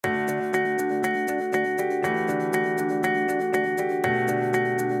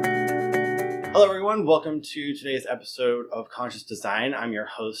Hello, everyone. Welcome to today's episode of Conscious Design. I'm your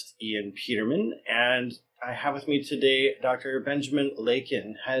host, Ian Peterman, and I have with me today Dr. Benjamin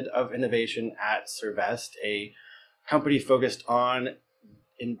Laken, Head of Innovation at Cervest, a company focused on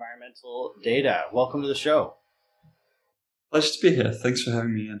environmental data. Welcome to the show. Pleasure to be here. Thanks for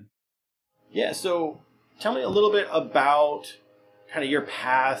having me in. Yeah, so tell me a little bit about kind of your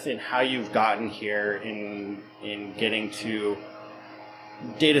path and how you've gotten here in getting to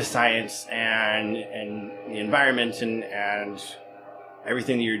data science and the environment and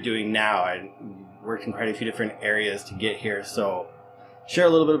everything that you're doing now. I worked in quite a few different areas to get here. So share a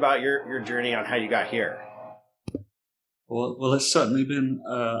little bit about your journey on how you got here. Well, it's certainly been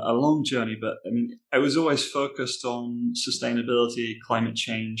a long journey, but I mean, I was always focused on sustainability, climate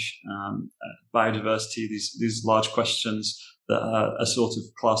change, biodiversity, these large questions that are sort of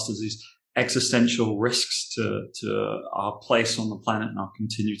classed as these existential risks to our place on the planet and our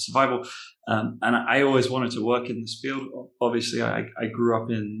continued survival. And I always wanted to work in this field. Obviously, I grew up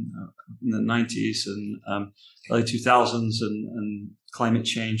in the 90s and early 2000s, and climate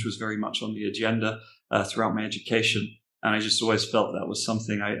change was very much on the agenda throughout my education. And I just always felt that was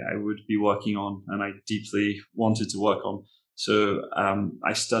something I would be working on and I deeply wanted to work on. So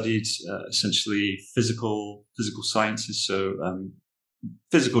I studied essentially physical sciences, so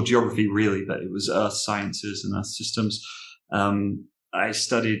physical geography really, but it was earth sciences and earth systems. I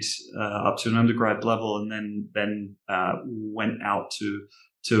studied up to an undergrad level and then went out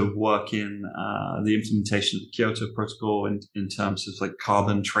to work in the implementation of the Kyoto Protocol in terms of like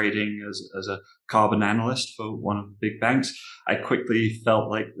carbon trading as a carbon analyst for one of the big banks. I quickly felt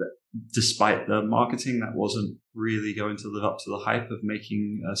like that despite the marketing, that wasn't really going to live up to the hype of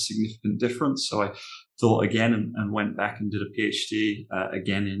making a significant difference. So I thought again and went back and did a PhD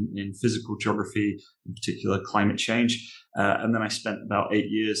again in physical geography, in particular climate change. And then I spent about 8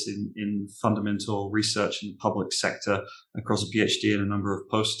 years in fundamental research in the public sector across a PhD and a number of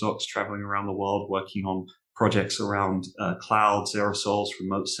postdocs traveling around the world, working on projects around clouds, aerosols,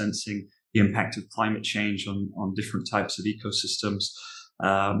 remote sensing, the impact of climate change on different types of ecosystems.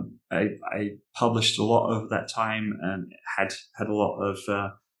 I published a lot over that time and had a lot of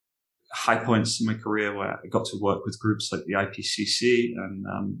high points in my career where I got to work with groups like the IPCC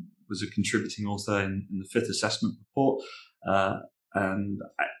and was a contributing author in the fifth assessment report.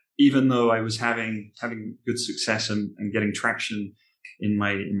 Even though I was having good success and getting traction in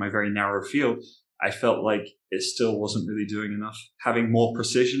my very narrow field, I felt like it still wasn't really doing enough. Having more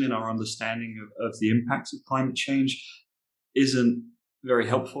precision in our understanding of the impacts of climate change isn't very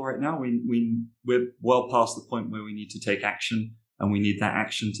helpful right now. We're well past the point where we need to take action, and we need that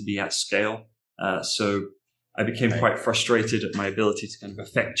action to be at scale. So I became quite frustrated at my ability to kind of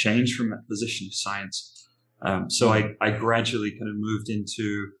affect change from that position of science. So I gradually kind of moved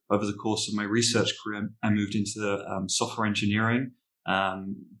into, over the course of my research career, I moved into software engineering,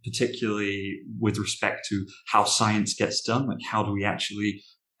 particularly with respect to how science gets done. Like how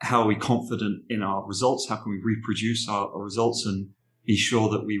are we confident in our results? How can we reproduce our results and be sure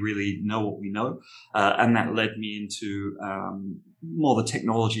that we really know what we know? And that led me into more the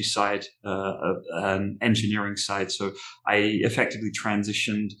technology side and engineering side. So I effectively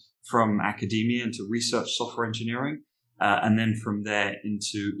transitioned from academia into research software engineering, and then from there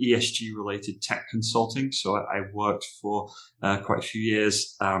into ESG-related tech consulting. So I worked for quite a few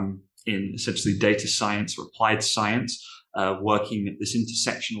years in essentially data science or applied science, working at this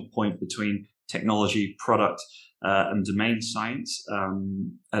intersectional point between technology, product, and domain science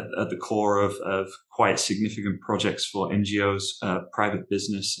at the core of quite significant projects for NGOs, private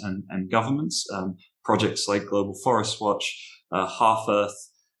business, and governments. Projects like Global Forest Watch, Half Earth,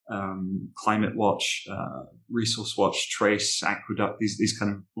 Climate Watch, Resource Watch, Trace, Aqueduct, these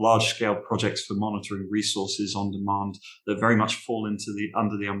kind of large-scale projects for monitoring resources on demand that very much fall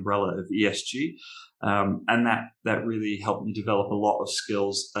under the umbrella of ESG. And that really helped me develop a lot of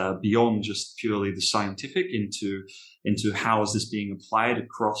skills beyond just purely the scientific into how is this being applied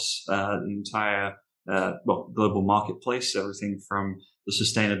across the entire global marketplace, everything from the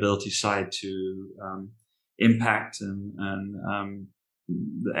sustainability side to impact and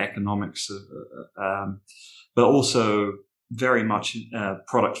the economics of, but also very much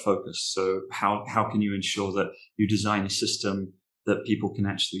product focused. So how can you ensure that you design a system that people can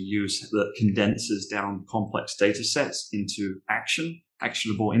actually use that condenses down complex data sets into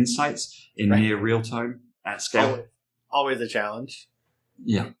actionable insights in near real time at scale? Always a challenge.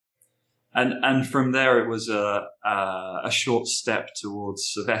 Yeah. And from there, it was a short step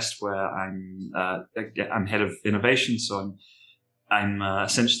towards Cervest, where I'm head of innovation. So I'm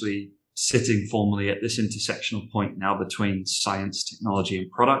essentially sitting formally at this intersectional point now between science, technology, and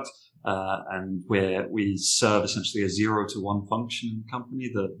product, and where we serve essentially a 0 to 1 function in the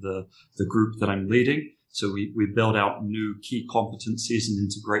company, the group that I'm leading. So we build out new key competencies and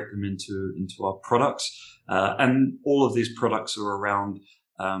integrate them into our products. And all of these products are around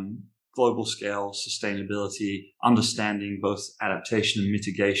global scale sustainability, understanding both adaptation and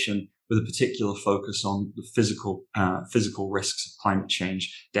mitigation, with a particular focus on the physical risks of climate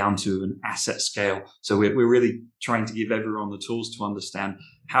change down to an asset scale. So we're really trying to give everyone the tools to understand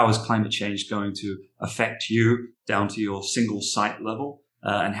how is climate change going to affect you down to your single site level,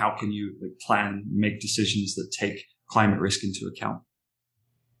 and how can you plan, make decisions that take climate risk into account.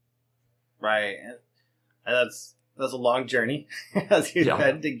 Right, and that's a long journey, as you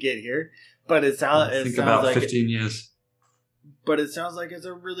said, to get here. But it sounds about like 15 years. But it sounds like it's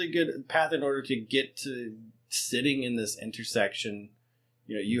a really good path in order to get to sitting in this intersection.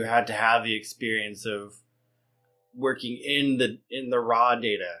 You had to have the experience of working in the raw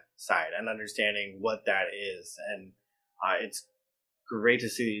data side and understanding what that is. And it's great to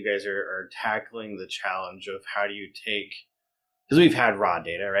see that you guys are tackling the challenge of how do you take, because we've had raw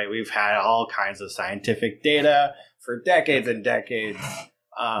data, right? We've had all kinds of scientific data for decades and decades.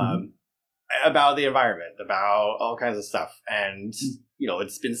 About the environment, about all kinds of stuff. And,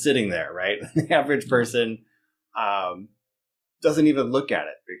 it's been sitting there, right? The average person doesn't even look at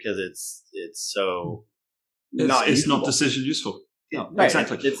it because it's so it's not decision useful. Yeah, right.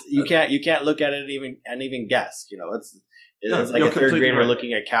 Exactly. You can't look at it and even guess. It's like a third grader right.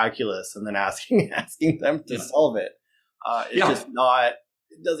 Looking at calculus and then asking them to solve it. It's just not.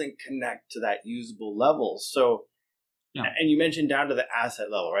 It doesn't connect to that usable level. So. Yeah. And you mentioned down to the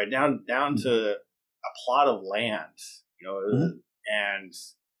asset level, right? Down to a plot of land, and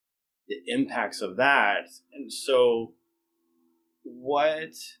the impacts of that. And so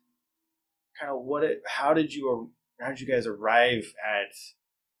how did you guys arrive at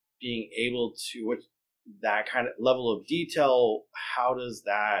being able to, what that kind of level of detail? How does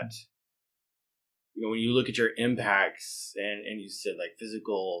that, when you look at your impacts and you said like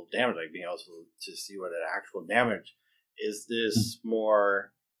physical damage, like being able to see what an actual damage, is this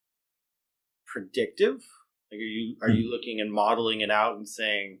more predictive? Like, are you looking and modeling it out and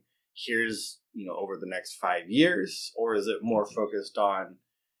saying, here's, over the next 5 years, or is it more focused on,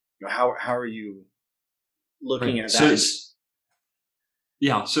 how are you looking at that?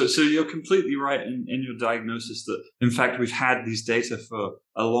 So you're completely right in your diagnosis that, in fact, we've had these data for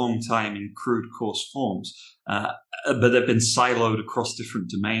a long time in crude, coarse forms, but they've been siloed across different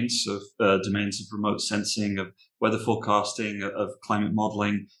domains, domains of remote sensing, of weather forecasting, of climate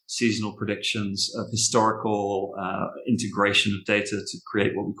modeling, seasonal predictions, of historical integration of data to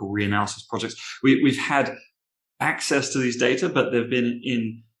create what we call reanalysis projects. We've had access to these data, but they've been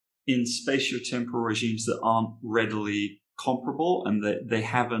in spatiotemporal regimes that aren't readily comparable, and that we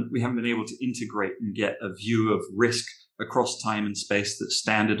haven't been able to integrate and get a view of risk across time and space that's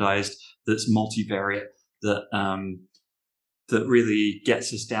standardized, that's multivariate, that really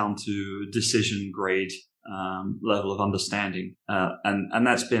gets us down to decision grade level of understanding, and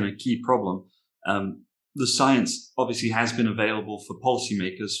that's been a key problem. The science obviously has been available for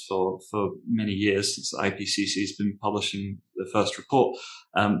policymakers for many years, since the IPCC has been publishing the first report,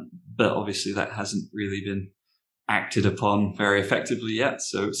 but obviously that hasn't really been acted upon very effectively yet.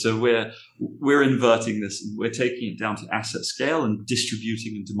 So we're inverting this, and we're taking it down to asset scale and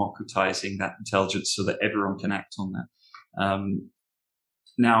distributing and democratizing that intelligence so that everyone can act on that.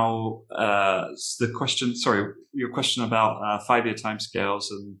 Now, your question about 5-year timescales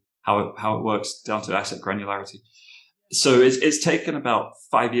and how it works down to asset granularity. So it's taken about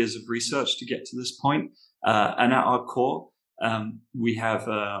 5 years of research to get to this point, and at our core, we have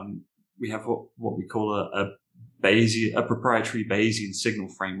what we call a proprietary Bayesian signal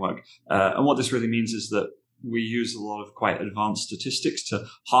framework. And what this really means is that we use a lot of quite advanced statistics to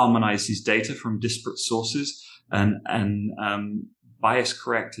harmonize these data from disparate sources and bias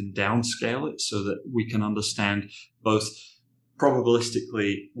correct and downscale it so that we can understand both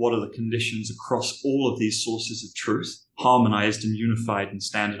probabilistically what are the conditions across all of these sources of truth, harmonized and unified and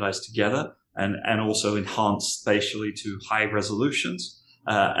standardized together, and also enhanced spatially to high resolutions.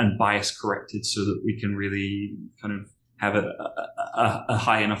 And bias corrected so that we can really kind of have a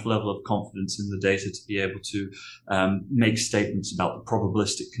high enough level of confidence in the data to be able to make statements about the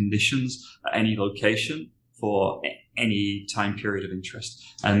probabilistic conditions at any location for any time period of interest.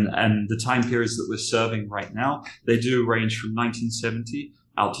 And the time periods that we're serving right now, they do range from 1970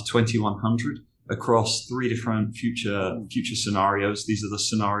 out to 2100 across 3 different future scenarios. These are the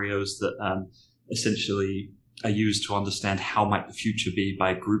scenarios that essentially are used to understand how might the future be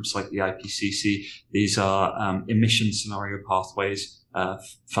by groups like the IPCC. These are emission scenario pathways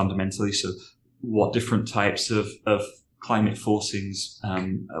fundamentally. So what different types of climate forcings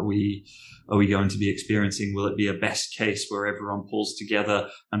are we going to be experiencing? Will it be a best case where everyone pulls together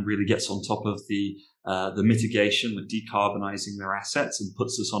and really gets on top of the mitigation, with decarbonizing their assets, and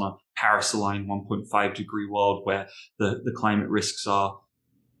puts us on a Paris-aligned 1.5 degree world where the climate risks are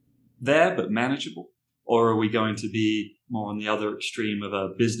there but manageable? Or are we going to be more on the other extreme of a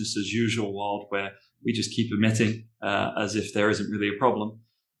business as usual world where we just keep emitting as if there isn't really a problem,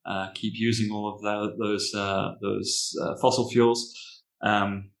 keep using all of those fossil fuels,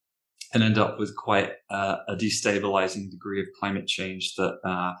 and end up with quite a destabilizing degree of climate change that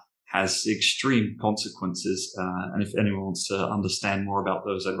has extreme consequences. And if anyone wants to understand more about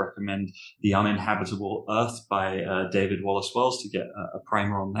those, I'd recommend The Uninhabitable Earth by David Wallace Wells to get a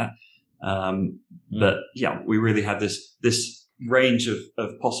primer on that. But yeah, we really have this range of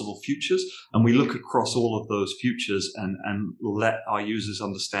possible futures, and we look across all of those futures and let our users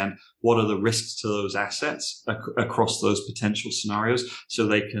understand what are the risks to those assets across those potential scenarios, so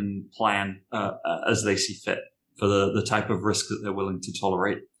they can plan as they see fit for the type of risk that they're willing to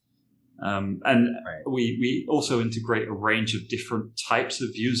tolerate. We also integrate a range of different types of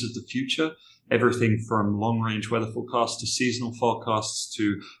views of the future, everything from long-range weather forecasts to seasonal forecasts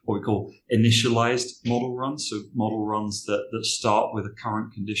to what we call initialized model runs. So model runs that start with the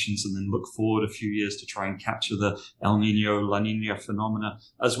current conditions and then look forward a few years to try and capture the El Nino, La Nina phenomena,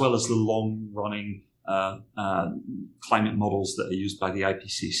 as well as the long-running climate models that are used by the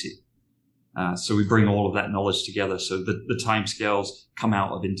IPCC. So we bring all of that knowledge together, so the timescales come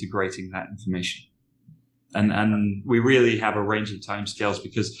out of integrating that information. And we really have a range of timescales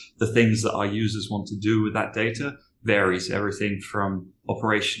because the things that our users want to do with that data varies. Everything from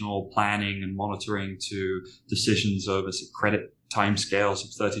operational planning and monitoring to decisions over credit timescales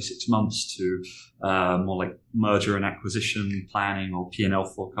of 36 months to more like merger and acquisition planning or P&L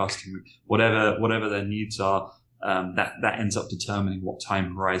forecasting, whatever their needs are. That ends up determining what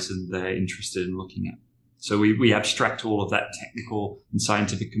time horizon they're interested in looking at. So we abstract all of that technical and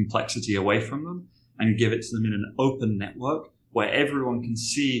scientific complexity away from them and give it to them in an open network where everyone can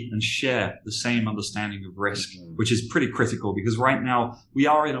see and share the same understanding of risk, which is pretty critical because right now we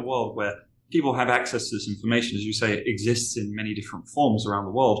are in a world where people have access to this information. As you say, it exists in many different forms around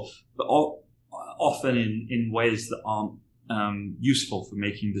the world, but often in ways that aren't useful for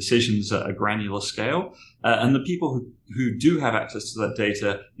making decisions at a granular scale. And the people who do have access to that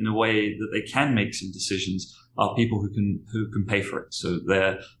data in a way that they can make some decisions are people who can pay for it. So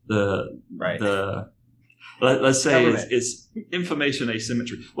they're let's say it's information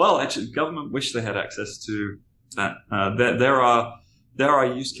asymmetry. Well, actually, government wish they had access to that. There are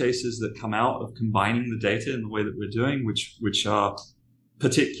use cases that come out of combining the data in the way that we're doing, which are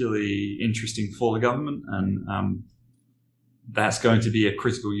particularly interesting for the government, and that's going to be a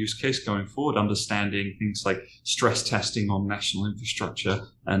critical use case going forward, understanding things like stress testing on national infrastructure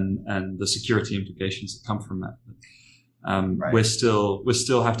and the security implications that come from that. We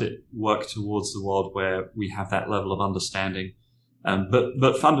still have to work towards the world where we have that level of understanding.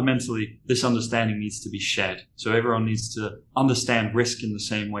 But fundamentally, this understanding needs to be shared. So everyone needs to understand risk in the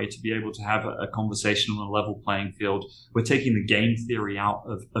same way to be able to have a conversation on a level playing field. We're taking the game theory out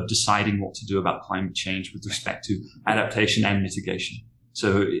of deciding what to do about climate change with respect to adaptation and mitigation.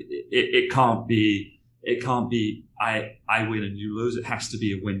 So it can't be I win and you lose. It has to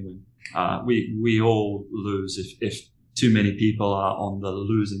be a win-win. We all lose if too many people are on the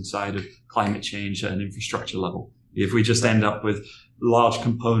losing side of climate change at an infrastructure level. If we just end up with large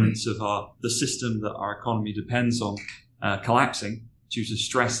components of the system that our economy depends on collapsing due to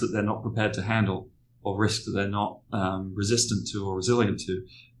stress that they're not prepared to handle or risk that they're not resistant to or resilient to,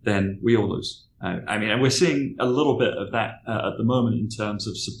 then we all lose. And we're seeing a little bit of that at the moment in terms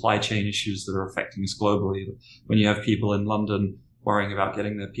of supply chain issues that are affecting us globally. When you have people in London worrying about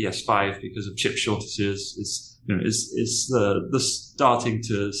getting their PS5 because of chip shortages, is the starting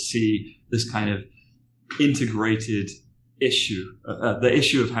to see this kind of integrated issue, the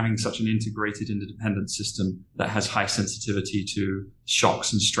issue of having such an integrated interdependent system that has high sensitivity to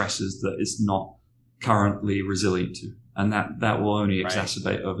shocks and stresses that is not currently resilient to, and that will only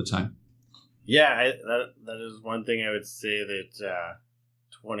exacerbate over time. Yeah, that is one thing I would say that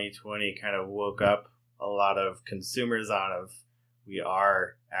 2020 kind of woke up a lot of consumers out of. We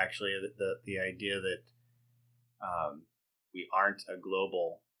are actually the idea that we aren't a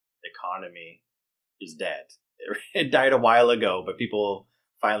global economy is dead. It died a while ago, but people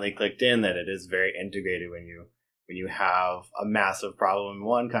finally clicked in that it is very integrated. When you have a massive problem in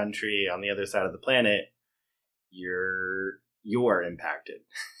one country, on the other side of the planet, you are impacted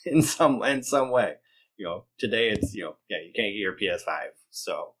in some way. today it's, you can't get your PS5.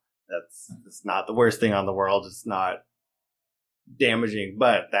 So that's not the worst thing on the world. It's not damaging,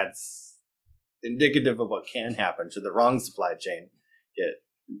 but that's indicative of what can happen should the wrong supply chain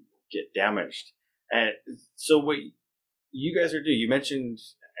get damaged. And so what you guys are doing, you mentioned,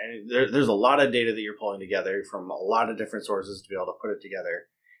 and there's a lot of data that you're pulling together from a lot of different sources to be able to put it together.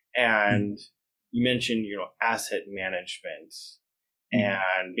 And you mentioned, asset management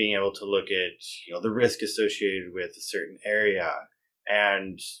and being able to look at, the risk associated with a certain area.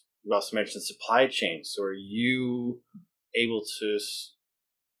 And you also mentioned supply chain. So are you able to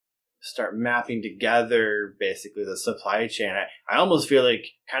start mapping together basically the supply chain? I almost feel like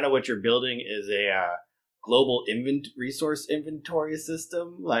kind of what you're building is a global resource inventory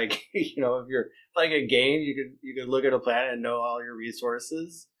system. Like, if you're playing a game, you could look at a planet and know all your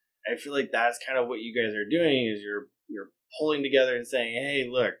resources. I feel like that's kind of what you guys are doing is you're pulling together and saying, hey,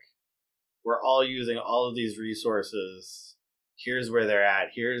 look, we're all using all of these resources. Here's where they're at.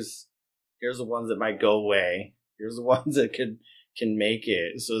 Here's the ones that might go away. Here's the ones that can make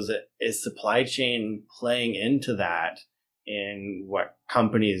it. So is supply chain playing into that in what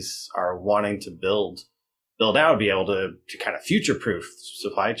companies are wanting to build out, be able to kind of future-proof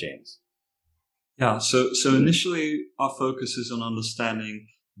supply chains? Yeah. So initially our focus is on understanding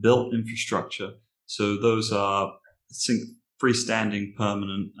built infrastructure. So those are freestanding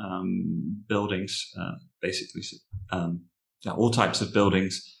permanent buildings, basically. All types of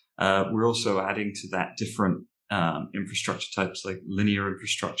buildings. We're also adding to that different infrastructure types like linear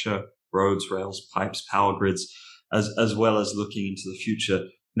infrastructure, roads, rails, pipes, power grids, as well as looking into the future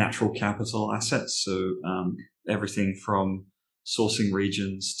natural capital assets. So everything from sourcing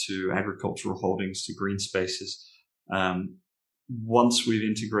regions to agricultural holdings to green spaces. Once we've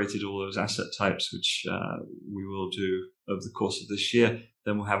integrated all those asset types, which we will do over the course of this year,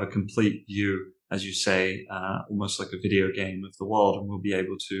 then we'll have a complete view, as you say, almost like a video game of the world, and we'll be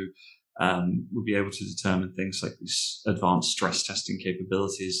able to determine things like these advanced stress testing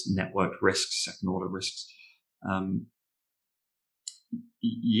capabilities, networked risks, second order risks. I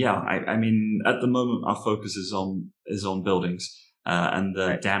mean, at the moment, our focus is on buildings and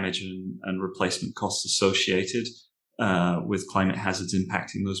the damage and replacement costs associated with climate hazards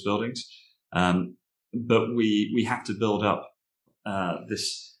impacting those buildings. But we have to build up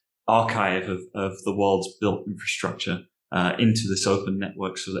this archive of the world's built infrastructure into this open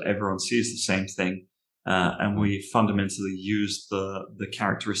network so that everyone sees the same thing. And we fundamentally use the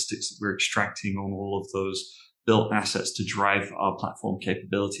characteristics that we're extracting on all of those built assets to drive our platform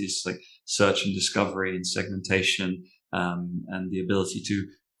capabilities like search and discovery and segmentation, and the ability to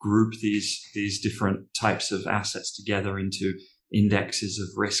group these different types of assets together into indexes of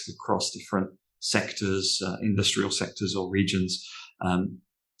risk across different sectors, industrial sectors or regions.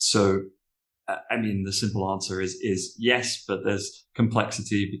 So, I mean, the simple answer is yes, but there's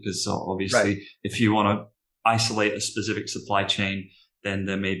complexity because obviously if you want to isolate a specific supply chain, then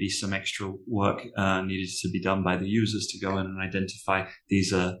there may be some extra work needed to be done by the users to go in and identify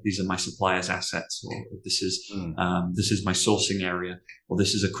these are my supplier's assets, or this is my sourcing area, or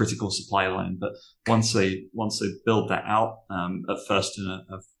this is a critical supply line. But once they build that out, at first in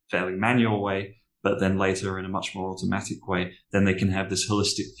a fairly manual way, but then later in a much more automatic way, then they can have this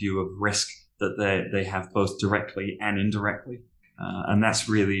holistic view of risk that they have both directly and indirectly. And that's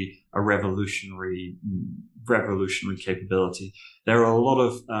really a revolutionary capability. There are a lot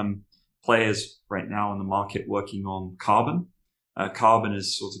of players right now in the market working on carbon. Carbon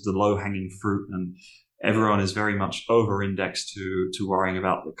is sort of the low-hanging fruit, and everyone is very much over-indexed to worrying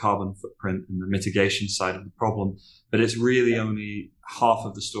about the carbon footprint and the mitigation side of the problem. But it's really only half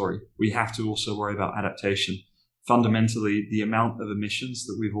of the story. We have to also worry about adaptation. Fundamentally, the amount of emissions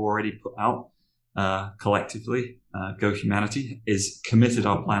that we've already put out collectively, Go Humanity, is committed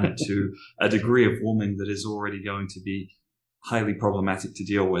our planet to a degree of warming that is already going to be highly problematic to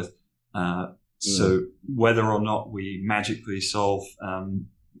deal with. So whether or not we magically solve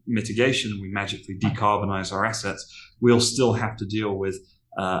mitigation, we magically decarbonize our assets, we'll still have to deal with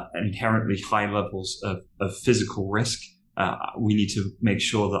inherently high levels of physical risk. We need to make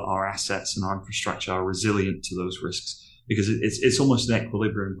sure that our assets and our infrastructure are resilient to those risks, because it's almost an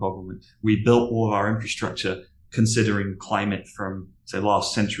equilibrium problem. We built all of our infrastructure considering climate from, say,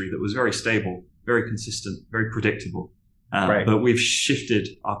 last century that was very stable, very consistent, very predictable. But we've shifted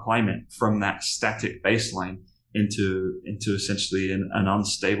our climate from that static baseline into essentially an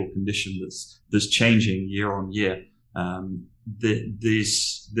unstable condition that's changing year on year.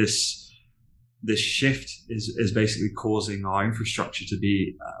 This shift is basically causing our infrastructure to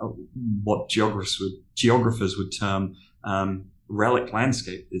be what geographers would term relic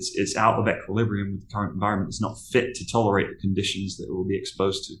landscape. It's out of equilibrium with the current environment. It's not fit to tolerate the conditions that it will be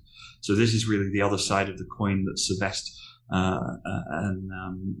exposed to. So this is really the other side of the coin that cervest and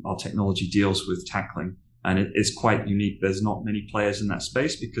our technology deals with tackling. And it's quite unique. There's not many players in that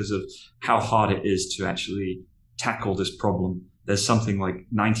space because of how hard it is to actually tackle this problem. There's something like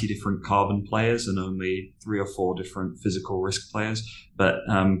 90 different carbon players and only 3 or 4 different physical risk players. But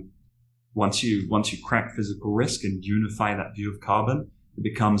once you crack physical risk and unify that view of carbon, it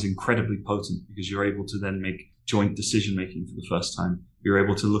becomes incredibly potent because you're able to then make joint decision making for the first time. You're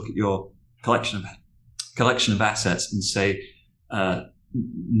able to look at your collection of assets and say,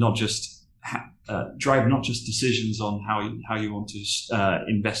 drive not just decisions on how you want to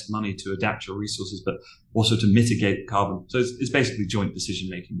invest money to adapt your resources, but also to mitigate carbon. So it's basically joint decision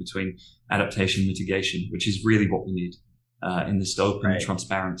making between adaptation and mitigation, which is really what we need in this open,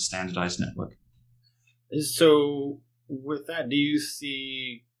 transparent, standardized network. So with that, do you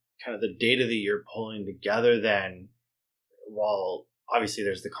see kind of the data that you're pulling together then? Well, obviously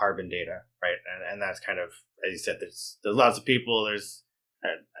there's the carbon data, right? And that's kind of, as you said, there's lots of people.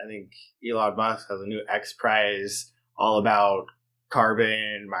 I think Elon Musk has a new X Prize all about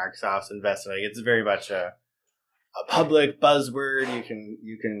carbon. Microsoft's investing. Like, it's very much a public buzzword.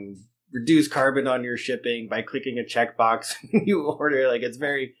 You can reduce carbon on your shipping by clicking a checkbox when you order. Like, it's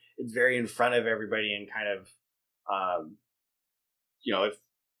very in front of everybody and kind of, if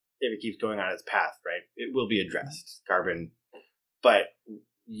it keeps going on its path, right, it will be addressed, carbon. But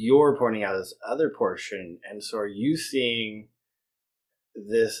you're pointing out this other portion, and so are you seeing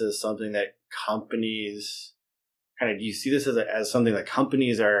this as something that companies do you see this as something that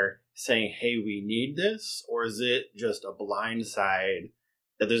companies are saying, hey, we need this? Or is it just a blind side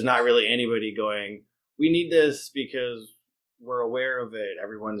that there's not really anybody going, we need this because we're aware of it?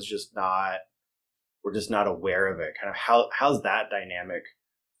 We're just not aware of it. Kind of how's that dynamic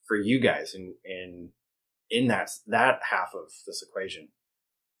for you guys in that half of this equation?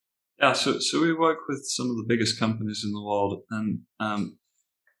 Yeah, so we work with some of the biggest companies in the world, and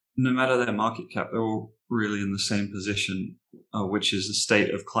no matter their market cap, they're all really in the same position, which is the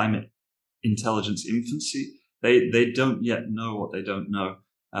state of climate intelligence infancy. They don't yet know what they don't know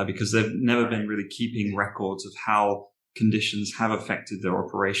because they've never been really keeping records of how conditions have affected their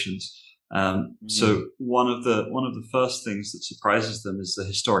operations. So one of the first things that surprises them is the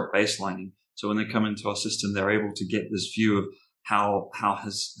historic baselining. So when they come into our system, they're able to get this view of how have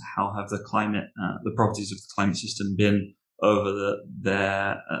the climate, the properties of the climate system been over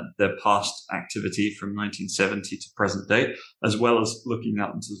their past activity from 1970 to present day, as well as looking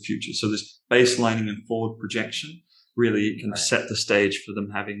out into the future. So this baselining and forward projection really can set the stage for them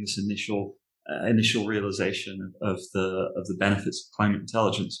having this initial realization of the benefits of climate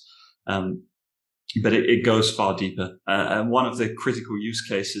intelligence. But it goes far deeper. And one of the critical use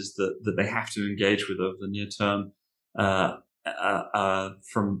cases that they have to engage with over the near term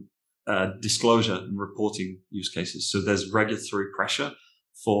from disclosure and reporting use cases. So there's regulatory pressure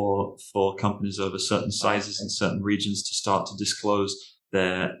for companies over certain sizes in certain regions to start to disclose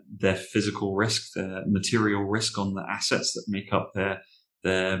their physical risk, their material risk on the assets that make up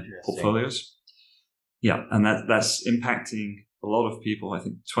their portfolios. Yeah, and that's impacting a lot of people. I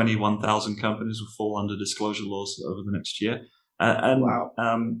think 21,000 companies will fall under disclosure laws over the next year. Wow,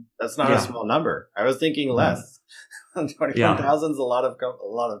 that's not a small number. I was thinking less. 21,000 is a lot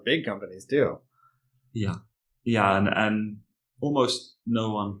of big companies too. Yeah, and almost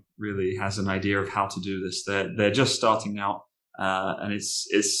no one really has an idea of how to do this. They're just starting out, and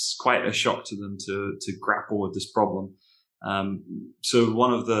it's quite a shock to them to grapple with this problem. So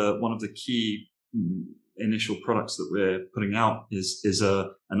one of the key initial products that we're putting out is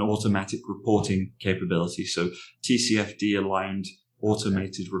an automatic reporting capability. So TCFD aligned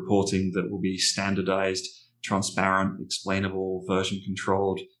automated reporting that will be standardized, transparent, explainable, version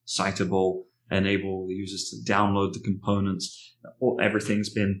controlled, citable, enable the users to download the components. Everything's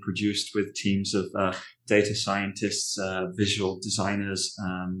been produced with teams of data scientists, visual designers,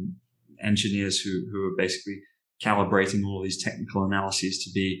 engineers who are basically calibrating all these technical analyses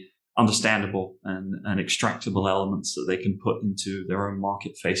to be understandable and extractable elements that they can put into their own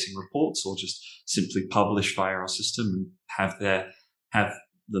market-facing reports, or just simply publish via our system and have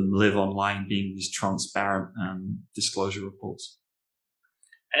them live online, being these transparent disclosure reports.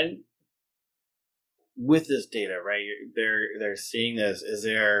 And with this data, right, they're seeing this. Is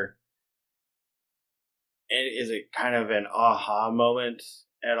it kind of an aha moment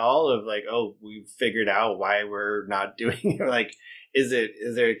at all of like, oh, we've figured out why we're not doing it? Like, is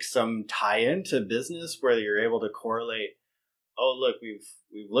there some tie-in to business where you're able to correlate, oh, look,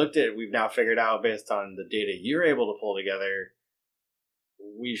 we've now figured out based on the data you're able to pull together,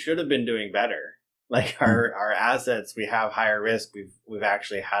 we should have been doing better. Like our assets, we have higher risk. We've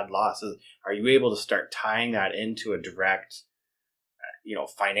actually had losses. Are you able to start tying that into a direct,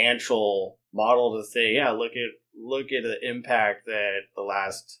 financial model to say, yeah, look at the impact that the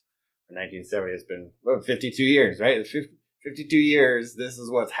last 1970 has been 52 years, right? 52 years. This is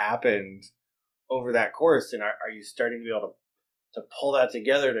what's happened over that course, and are you starting to be able to pull that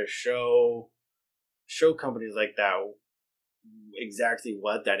together to show companies like that exactly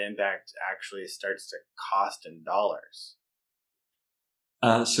what that impact actually starts to cost in dollars?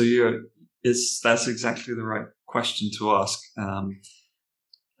 That's exactly the right question to ask.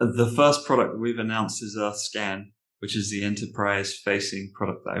 The first product that we've announced is EarthScan, which is the enterprise-facing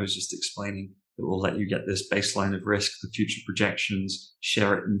product that I was just explaining. That will let you get this baseline of risk, the future projections,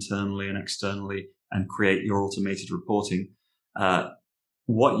 share it internally and externally, and create your automated reporting.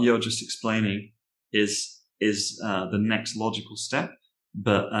 What you're just explaining is the next logical step,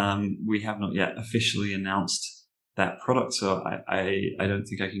 but we have not yet officially announced that product, so I don't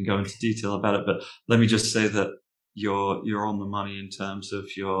think I can go into detail about it. But let me just say that you're on the money in terms of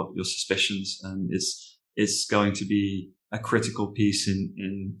your suspicions, and it's going to be a critical piece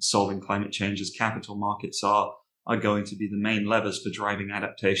in solving climate change, as capital markets are going to be the main levers for driving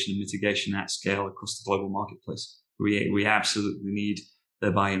adaptation and mitigation at scale across the global marketplace. We absolutely need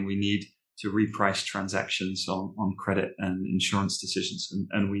their buy-in. We need to reprice transactions on credit and insurance decisions,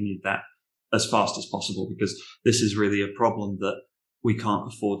 and we need that as fast as possible, because this is really a problem that we can't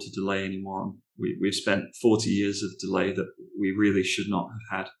afford to delay anymore. We've spent 40 years of delay that we really should not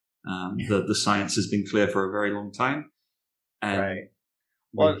have had. The science has been clear for a very long time, and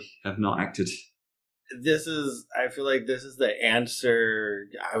we have not acted. I feel like this is the answer.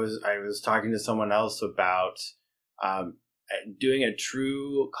 I was talking to someone else about doing a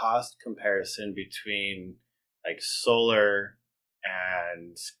true cost comparison between like solar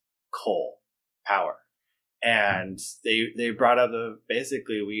and coal power, and they brought up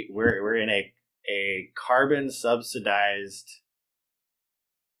basically we're in a carbon subsidized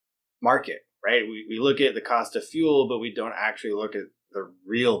market, right? We look at the cost of fuel, but we don't actually look at the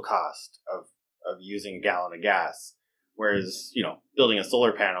real cost of using a gallon of gas. Whereas, building a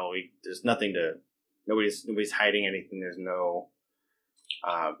solar panel, there's nothing to, nobody's hiding anything. There's no,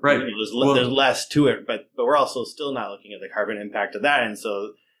 there's less to it, but we're also still not looking at the carbon impact of that. And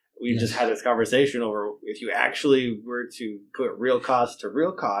so we just had this conversation over, if you actually were to put real cost to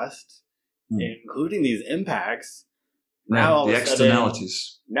real cost, including these impacts, now the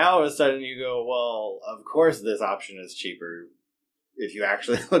externalities. Now all of a sudden you go, well, of course this option is cheaper if you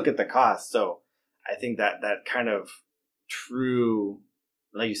actually look at the cost. So I think that kind of true,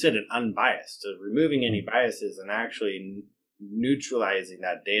 like you said, an unbiased, so removing any biases and actually neutralizing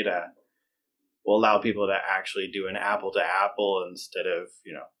that data will allow people to actually do an apple to apple instead of,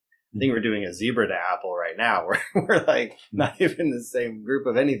 I think we're doing a zebra to apple right now. We're like not even the same group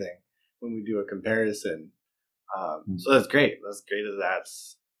of anything when we do a comparison. So that's great. That's great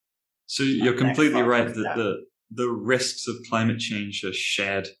that's. So you're completely right that the risks of climate change are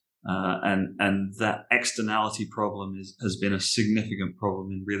shared, and that externality problem has been a significant problem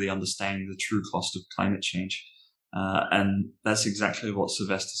in really understanding the true cost of climate change. And that's exactly what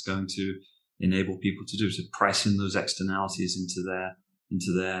cervest is going to enable people to do, to price in those externalities into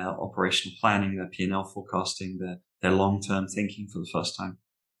their operational planning, their P&L forecasting, their long-term thinking for the first time.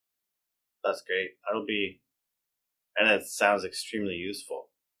 That's great. And it sounds extremely useful.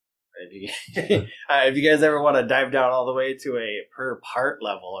 If you guys ever want to dive down all the way to a per part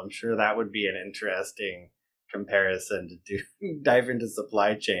level, I'm sure that would be an interesting comparison to dive into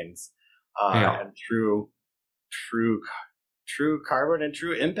supply chains and true carbon and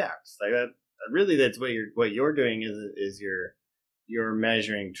true impacts like that. Really, that's what you're doing is you're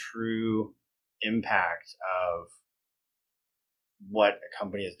measuring true impact of what a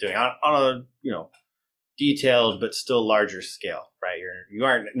company is doing on a detailed but still larger scale, right? You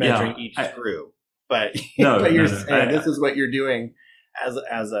aren't measuring each screw, but you're saying this is what you're doing as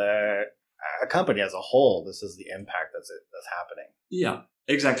a company as a whole. This is the impact that's happening. Yeah,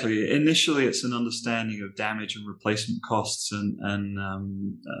 exactly. Initially, it's an understanding of damage and replacement costs and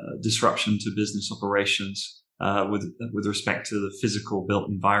disruption to business operations with respect to the physical built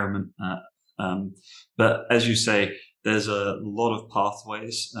environment. But as you say, there's a lot of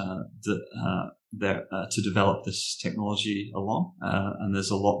pathways to develop this technology along, and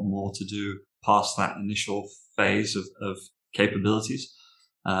there's a lot more to do past that initial phase of capabilities,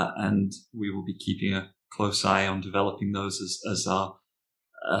 and we will be keeping a close eye on developing those as our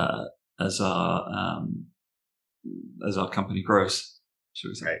company grows. Should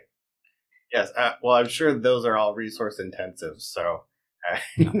we say? Right. Yes. Well, I'm sure those are all resource intensive, so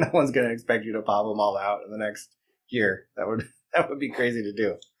No one's going to expect you to pop them all out in the next year. That would be crazy to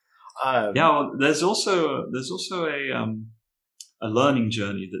do. Well, there's also a learning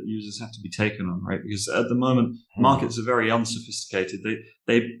journey that users have to be taken on, right? Because at the moment, markets are very unsophisticated.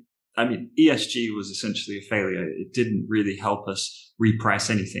 ESG was essentially a failure. It didn't really help us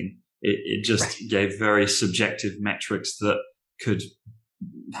reprice anything. It just gave very subjective metrics that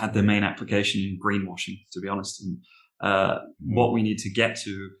had their main application in greenwashing, to be honest. And what we need to get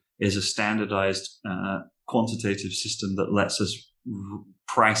to is a standardized quantitative system that lets us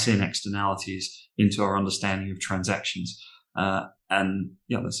price in externalities into our understanding of transactions. And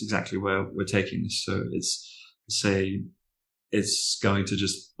that's exactly where we're taking this. So it's going to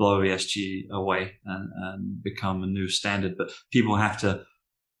just blow ESG away and become a new standard. But people have to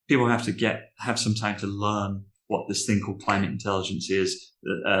have some time to learn what this thing called climate intelligence is.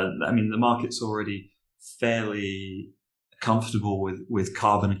 The market's already fairly comfortable with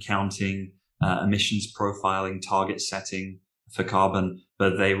carbon accounting, emissions profiling, target setting for carbon,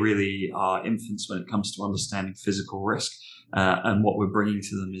 but they really are infants when it comes to understanding physical risk. And what we're bringing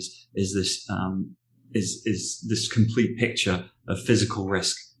to them is this complete picture of physical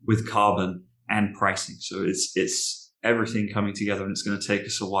risk with carbon and pricing. So it's everything coming together, and it's going to take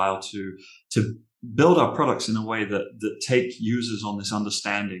us a while to build our products in a way that take users on this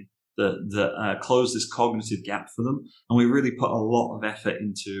understanding, that close this cognitive gap for them. And we really put a lot of effort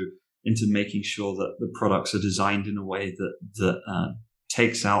into making sure that the products are designed in a way that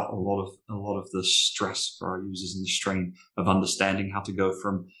takes out a lot of the stress for our users and the strain of understanding how to go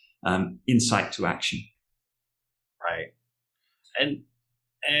from insight to action. Right.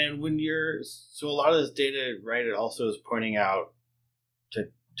 And when so a lot of this data, right, it also is pointing out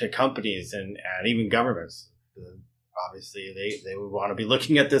to companies and even governments. Obviously, they would want to be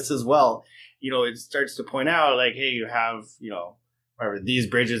looking at this as well. It starts to point out like, hey, you have, whatever, these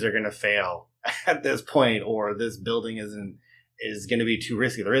bridges are going to fail at this point, or this building is going to be too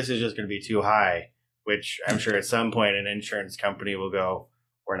risky. The risk is just going to be too high, which I'm sure at some point an insurance company will go,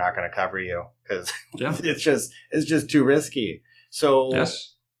 we're not going to cover you because it's just too risky. So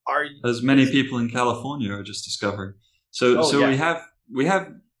yes, as many people in California are just discovering. We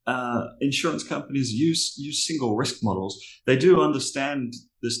have insurance companies use single risk models. They do understand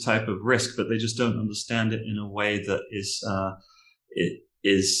this type of risk, but they just don't understand it in a way that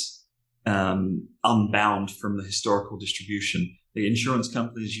is unbound from the historical distribution. The insurance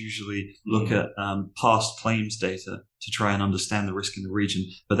companies usually look at past claims data to try and understand the risk in the region,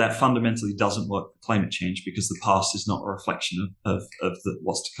 but that fundamentally doesn't work for climate change because the past is not a reflection of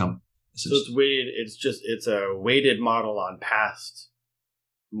what's to come. So it's weighted. It's a weighted model on past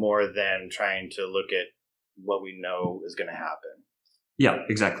more than trying to look at what we know is going to happen. Yeah,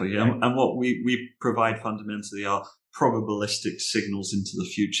 exactly. Right. And what we provide fundamentally are probabilistic signals into the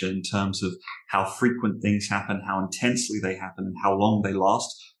future in terms of how frequent things happen, how intensely they happen, and how long they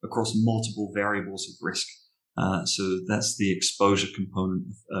last across multiple variables of risk. So that's the exposure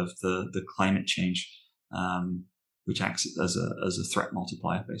component of the climate change, which acts as a threat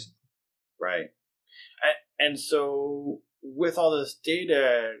multiplier, basically. Right. And so with all this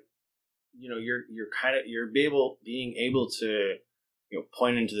data, you're being able to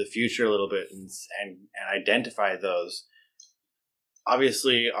point into the future a little bit and identify those.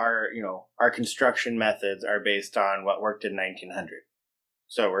 Obviously, our construction methods are based on what worked in 1900.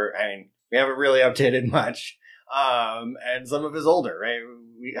 So we haven't really updated much, and some of it's older, right?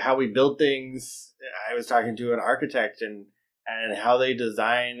 How we build things. I was talking to an architect, and how they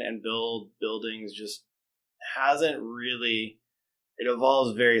design and build buildings just hasn't really. It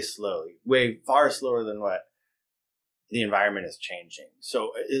evolves very slowly, way far slower than what the environment is changing.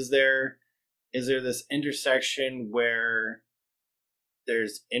 So is there this intersection where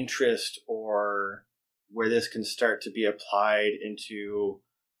there's interest, or where this can start to be applied into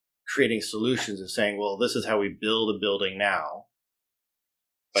creating solutions of saying, well, this is how we build a building now,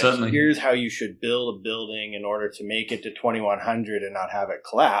 but certainly here's how you should build a building in order to make it to 2100 and not have it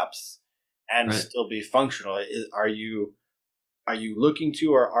collapse and still be functional? Are you looking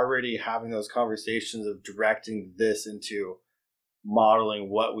to, or already having those conversations of directing this into modeling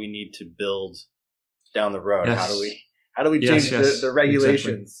what we need to build down the road? Yes. How do we change the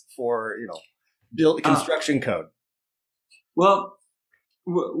regulations for build construction code? Well,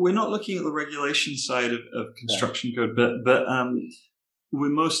 we're not looking at the regulation side of construction code, but we're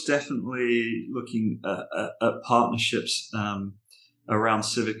most definitely looking at partnerships around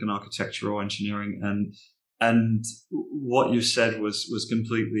civic and architectural engineering, and what you said was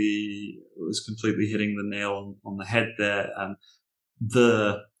completely hitting the nail on the head there.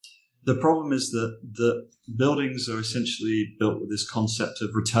 The problem is that the buildings are essentially built with this concept of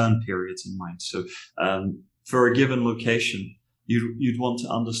return periods in mind. So for a given location, you'd want to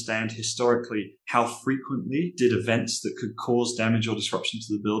understand historically how frequently did events that could cause damage or disruption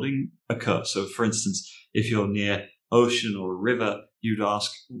to the building occur. So for instance, if you're near ocean or a river, you'd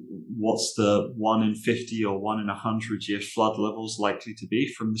ask what's the 1 in 50 or 1 in 100 year flood levels likely to be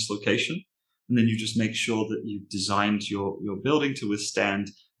from this location. And then you just make sure that you've designed your building to withstand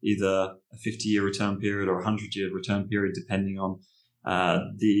either a 50-year return period or a 100-year return period, depending on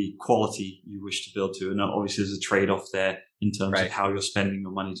the quality you wish to build to. And obviously there's a trade-off there in terms of how you're spending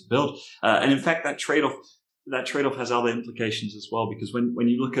your money to build. And in fact, that trade-off has other implications as well, because when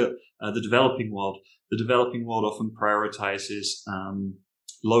you look at the developing world often prioritizes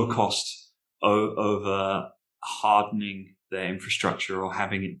low cost over hardening their infrastructure or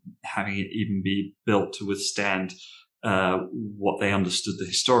having it even be built to withstand what they understood the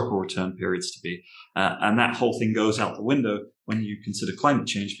historical return periods to be. And that whole thing goes out the window when you consider climate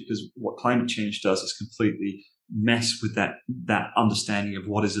change, because what climate change does is completely mess with that understanding of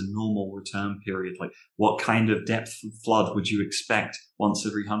what is a normal return period. Like, what kind of depth of flood would you expect once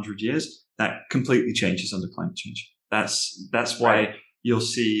every 100 years? That completely changes under climate change. That's why you'll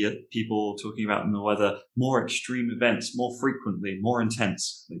see people talking about in the weather more extreme events, more frequently, more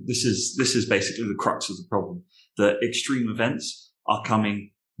intense. This is basically the crux of the problem. The extreme events are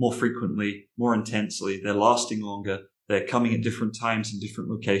coming more frequently, more intensely. They're lasting longer. They're coming at different times in different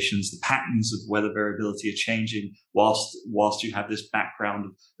locations. The patterns of weather variability are changing whilst you have this background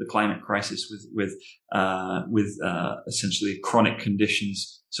of the climate crisis with essentially chronic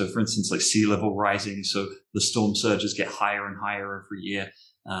conditions. So, for instance, like sea level rising. So the storm surges get higher and higher every year.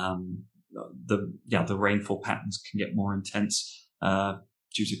 The rainfall patterns can get more intense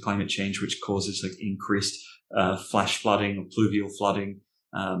due to climate change, which causes like increased flash flooding or pluvial flooding.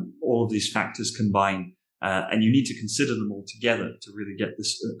 All of these factors combine. And you need to consider them all together to really get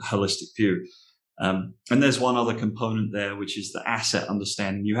this holistic view. And there's one other component there, which is the asset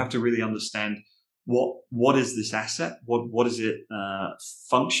understanding. You have to really understand what is this asset? What is it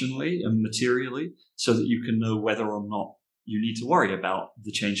functionally and materially, so that you can know whether or not you need to worry about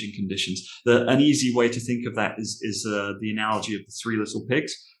the changing conditions. An easy way to think of that is the analogy of the three little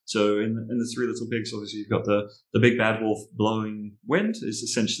pigs. So in the Three Little Pigs, obviously you've got the big bad wolf blowing wind is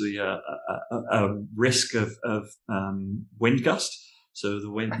essentially a risk of wind gust. So the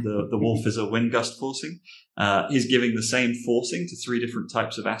wolf is a wind gust forcing. He's giving the same forcing to three different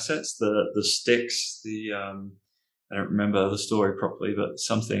types of assets: the sticks, I don't remember the story properly, but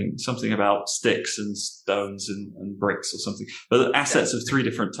something about sticks and stones and bricks or something. But the assets of three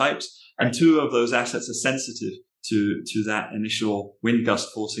different types, and two of those assets are sensitive to that initial wind gust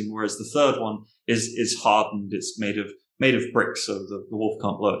forcing, whereas the third one is hardened. It's made of bricks, so the wolf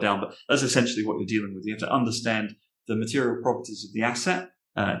can't blow it down. But that's essentially what you're dealing with. You have to understand the material properties of the asset,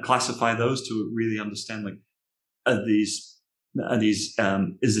 classify those to really understand, like, is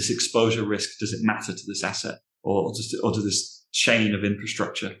this exposure risk? Does it matter to this asset or to this chain of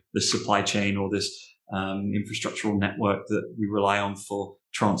infrastructure, this supply chain, or this infrastructural network that we rely on for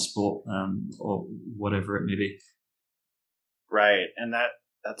transport, or whatever it may be. Right, and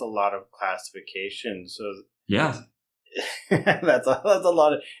that's a lot of classification. So yeah, that's a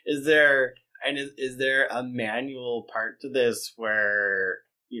lot of. Is there a manual part to this where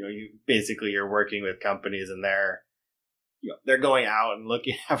you're working with companies and they're going out and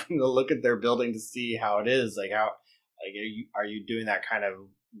having to look at their building to see how it is, like how, like, are you doing that kind of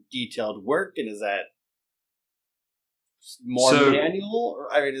detailed work, and is that more manual?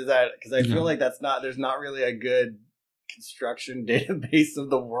 Or, I mean, is that, because I feel like there's not really a good construction database of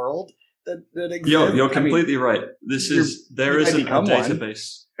the world that exists. You're completely right. There isn't a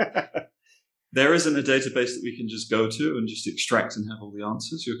database. There isn't a database that we can just go to and just extract and have all the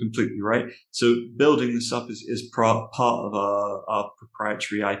answers. You're completely right. So building this up is part of our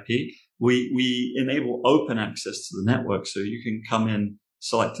proprietary IP. We enable open access to the network, so you can come in,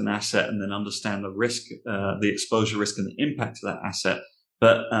 select an asset, and then understand the risk, the exposure risk, and the impact of that asset.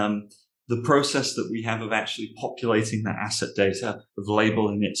 But the process that we have of actually populating that asset data, of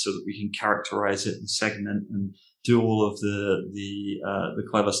labeling it so that we can characterize it and segment and do all of the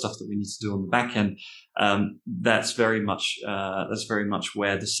clever stuff that we need to do on the back end, that's very much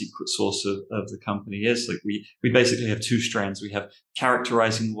where the secret sauce of the company is. Like, we basically have two strands. We have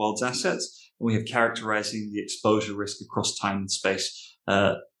characterizing the world's assets, and we have characterizing the exposure risk across time and space.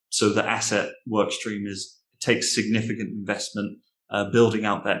 So the asset work stream takes significant investment. Building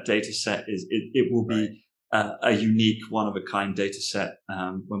out that data set it will be a unique, one of a kind data set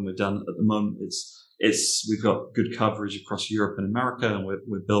when we're done. At the moment, we've got good coverage across Europe and America, and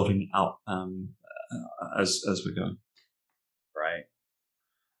we're building out as we're going. Right.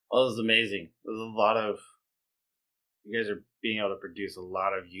 Well, this is amazing. There's a lot of, you guys are being able to produce a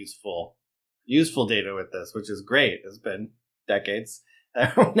lot of useful data with this, which is great. It's been decades.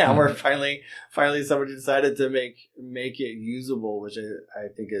 Now we're finally somebody decided to make it usable, which I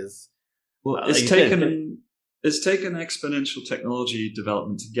think is, well, it's taken exponential technology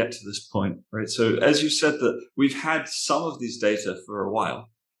development to get to this point, right? So as you said, that we've had some of these data for a while,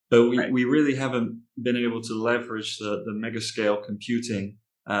 but we really haven't been able to leverage the mega scale computing.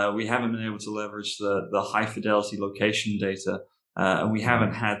 We haven't been able to leverage the high fidelity location data, and we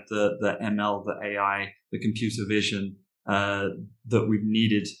haven't had the ML, the AI, the computer vision that we've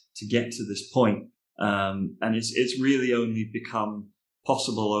needed to get to this point. And it's really only become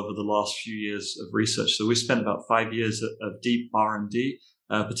possible over the last few years of research. So we spent about 5 years of deep R&D,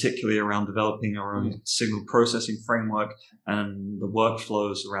 particularly around developing our own signal processing framework and the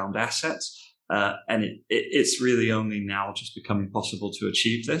workflows around assets. And it's really only now just becoming possible to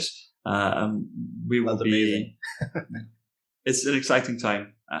achieve this. And we will That's be. amazing. It's an exciting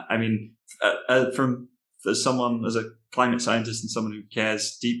time. I mean, as a climate scientist and someone who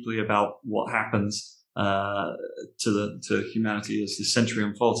cares deeply about what happens to humanity as this century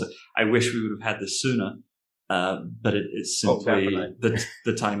unfolds, I wish we would have had this sooner. But it's simply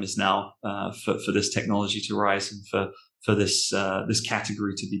the time is now for this technology to rise and for this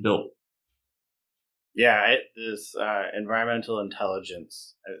category to be built. Yeah, this environmental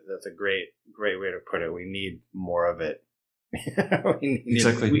intelligence, that's a great way to put it. We need more of it.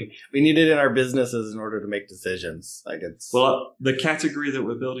 Exactly. We need it in our businesses in order to make decisions. The category that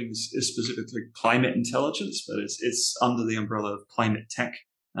we're building is specifically climate intelligence, but it's under the umbrella of climate tech.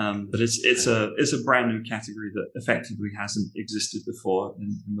 But it's a brand new category that effectively hasn't existed before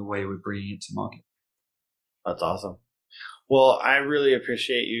in the way we're bringing it to market. That's awesome. Well, I really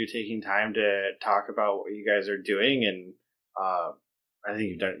appreciate you taking time to talk about what you guys are doing, and I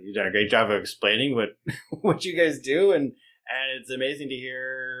think you've done a great job of explaining what you guys do, and it's amazing to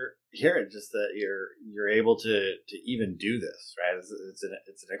hear it. Just that you're able to even do this, right?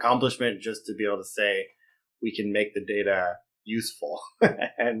 It's an accomplishment just to be able to say we can make the data useful,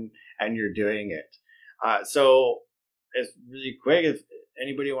 and you're doing it. So it's really quick. If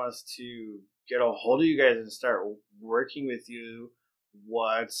anybody wants to get a hold of you guys and start working with you,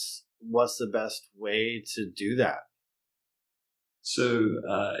 what's the best way to do that? So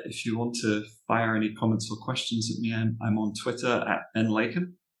if you want to fire any comments or questions at me, I'm on Twitter at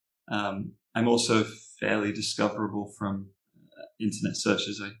Laken. I'm also fairly discoverable from internet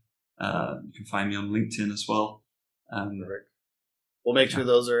searches. You can find me on LinkedIn as well. Perfect. We'll make sure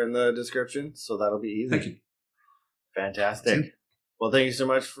those are in the description, so that'll be easy. Thank you. Fantastic. Well, thank you so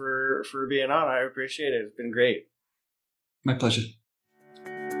much for being on. I appreciate it. It's been great. My pleasure.